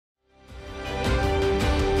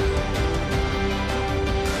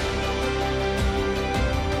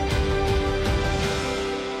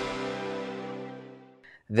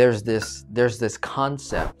there's this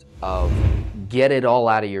concept of get it all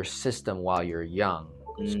out of your system while you're young,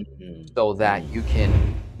 so that you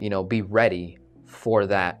can, be ready for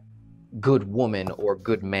that good woman or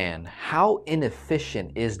good man. How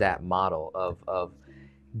inefficient is that model of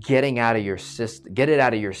getting out of your system, get it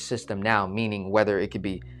out of your system now, meaning whether it could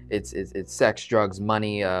be it's sex, drugs,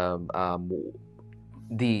 money,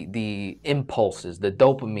 the impulses, the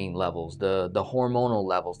dopamine levels, the hormonal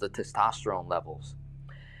levels, the testosterone levels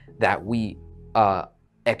that we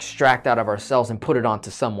extract out of ourselves and put it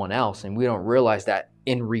onto someone else, and we don't realize that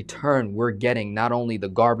in return we're getting not only the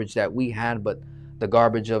garbage that we had, but the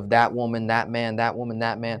garbage of that woman, that man, that woman,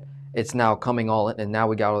 that man. It's now coming all in, and now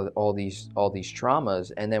we got all these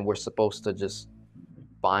traumas, and then we're supposed to just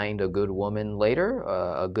find a good woman later,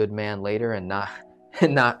 a good man later, and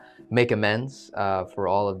not make amends for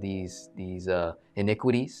all of these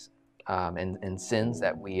iniquities and sins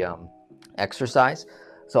that we exercise.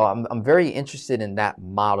 So I'm very interested in that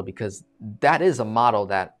model, because that is a model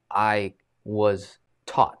that I was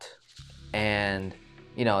taught, and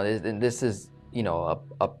this is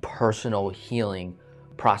a personal healing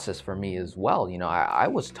process for me as well. I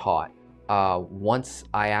was taught once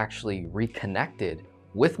I actually reconnected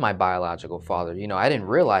with my biological father. I didn't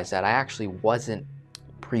realize that I actually wasn't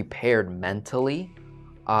prepared mentally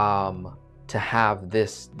to have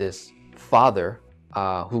this father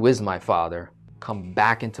who is my father come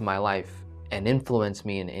back into my life and influence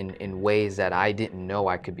me in ways that I didn't know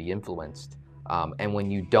I could be influenced. And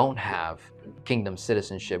when you don't have kingdom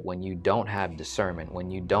citizenship, when you don't have discernment, when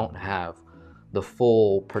you don't have the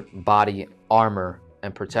full body armor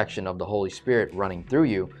and protection of the Holy Spirit running through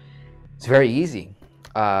you, it's very easy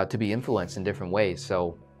to be influenced in different ways.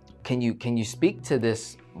 So can you speak to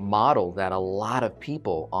this model that a lot of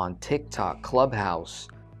people on TikTok, Clubhouse,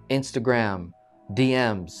 Instagram,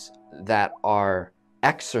 DMs that are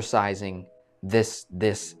exercising this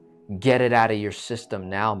get it out of your system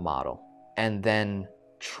now model, and then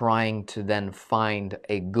trying to then find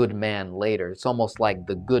a good man later? It's almost like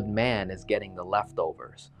the good man is getting the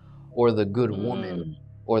leftovers, or the good woman,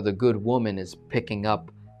 or the good woman is picking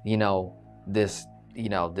up, this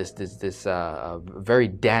very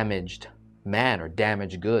damaged man, or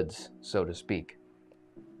damaged goods, so to speak.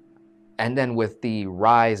 And then with the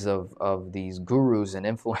rise of these gurus and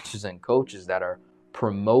influencers and coaches that are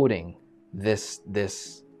promoting this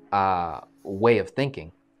way of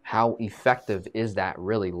thinking, how effective is that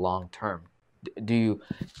really long term? Do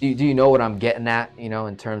you know what I'm getting at?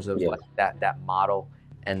 In terms of like that model,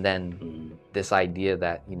 and then this idea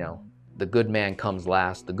that the good man comes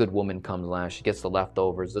last, the good woman comes last, she gets the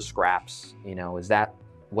leftovers, the scraps. Is that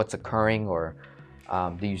what's occurring, or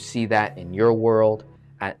do you see that in your world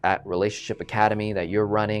at Relationship Academy that you're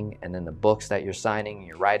running, and then the books that you're signing,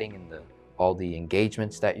 you're writing, and all the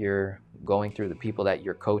engagements that you're going through, the people that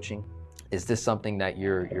you're coaching? Is this something that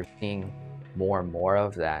you're seeing more and more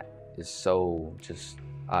of, that is so just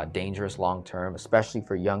dangerous long term, especially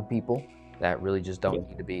for young people that really just don't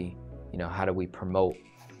need to be, how do we promote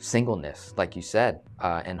singleness, like you said,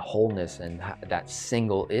 and wholeness, and that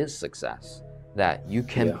single is success, that you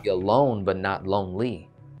can be alone but not lonely,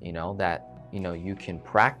 that you can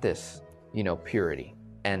practice purity,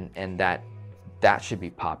 and that should be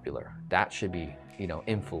pain that should be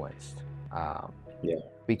influenced.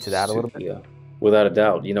 Speak to that a little bit. Yeah, without a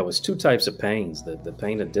doubt. It's two types of pains: the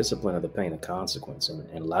pain of discipline, or the pain of consequence. And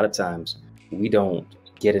a lot of times we don't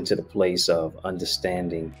get into the place of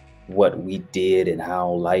understanding what we did and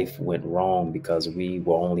how life went wrong, because we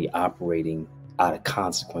were only operating out of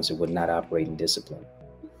consequence and would not operate in discipline.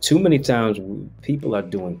 Too many times people are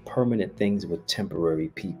doing permanent things with temporary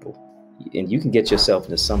people, and you can get yourself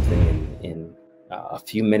into something in a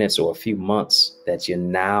few minutes or a few months that you're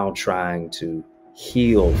now trying to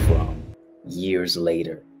heal from years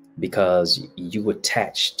later, because you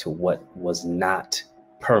attached to what was not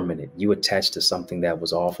permanent. You attached to something that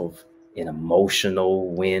was off of an emotional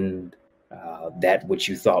wind, that which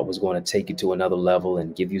you thought was going to take you to another level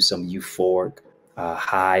and give you some euphoric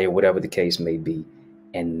high, or whatever the case may be.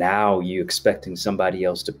 And now you're expecting somebody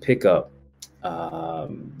else to pick up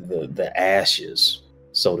the ashes,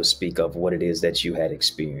 so to speak, of what it is that you had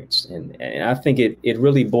experienced. And I think it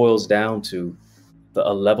really boils down to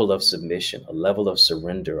a level of submission, a level of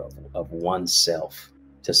surrender of oneself,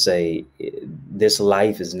 to say, this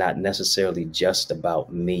life is not necessarily just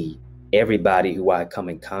about me. Everybody who I come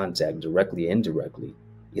in contact, directly or indirectly,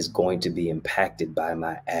 is going to be impacted by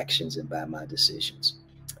my actions and by my decisions.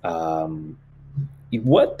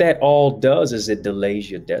 What that all does is it delays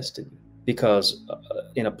your destiny, because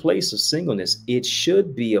in a place of singleness, it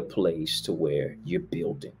should be a place to where you're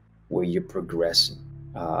building, where you're progressing,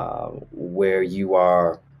 where you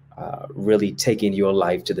are really taking your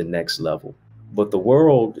life to the next level. But the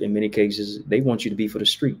world, in many cases, they want you to be for the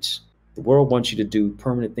streets. The world wants you to do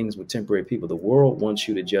permanent things with temporary people. The world wants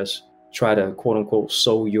you to just try to, quote unquote,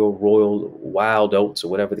 sow your royal wild oats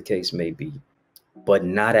or whatever the case may be, but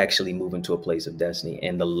not actually move into a place of destiny.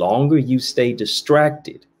 And the longer you stay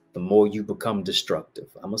distracted, the more you become destructive.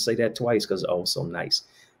 I'm going to say that twice because it's oh so nice.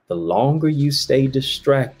 The longer you stay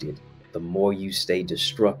distracted, the more you stay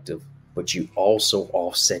destructive, but you also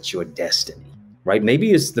offset your destiny, right?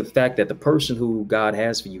 Maybe it's the fact that the person who God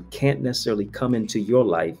has for you can't necessarily come into your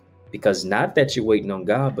life because not that you're waiting on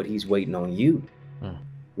God, but he's waiting on you.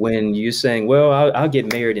 When you're saying, well, I'll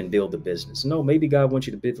get married and build a business. No, maybe God wants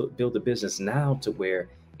you to build a business now to where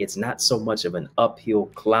it's not so much of an uphill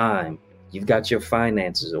climb. You've got your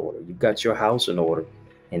finances in order. You've got your house in order.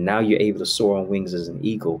 And now you're able to soar on wings as an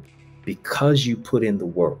eagle because you put in the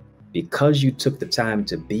work, because you took the time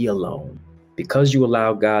to be alone, because you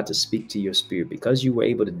allow God to speak to your spirit, because you were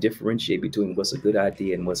able to differentiate between what's a good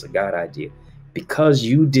idea and what's a God idea, because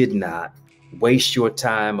you did not waste your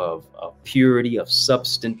time of purity, of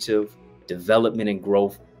substantive development and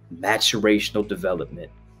growth, maturational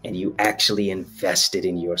development, and you actually invested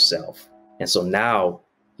in yourself. And so now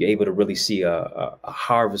you're able to really see a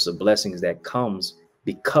harvest of blessings that comes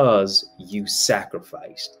because you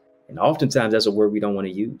sacrificed. And oftentimes that's a word we don't want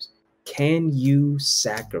to use. Can you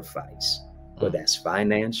sacrifice? Whether that's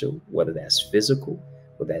financial, whether that's physical,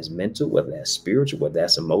 whether that's mental, whether that's spiritual, whether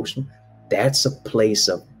that's emotional, that's a place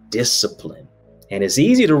of discipline. And it's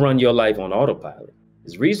easy to run your life on autopilot.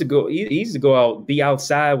 It's easy to go out, be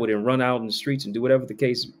outside with it and run out in the streets and do whatever the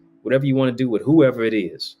case, whatever you want to do with whoever it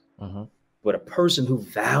is. But a person who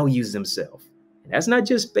values themselves, and that's not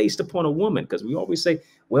just based upon a woman, because we always say,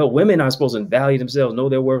 well, women are supposed to value themselves, know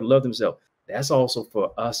their worth, love themselves. That's also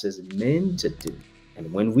for us as men to do.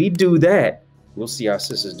 And when we do that, we'll see our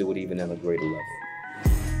sisters do it even at a greater level.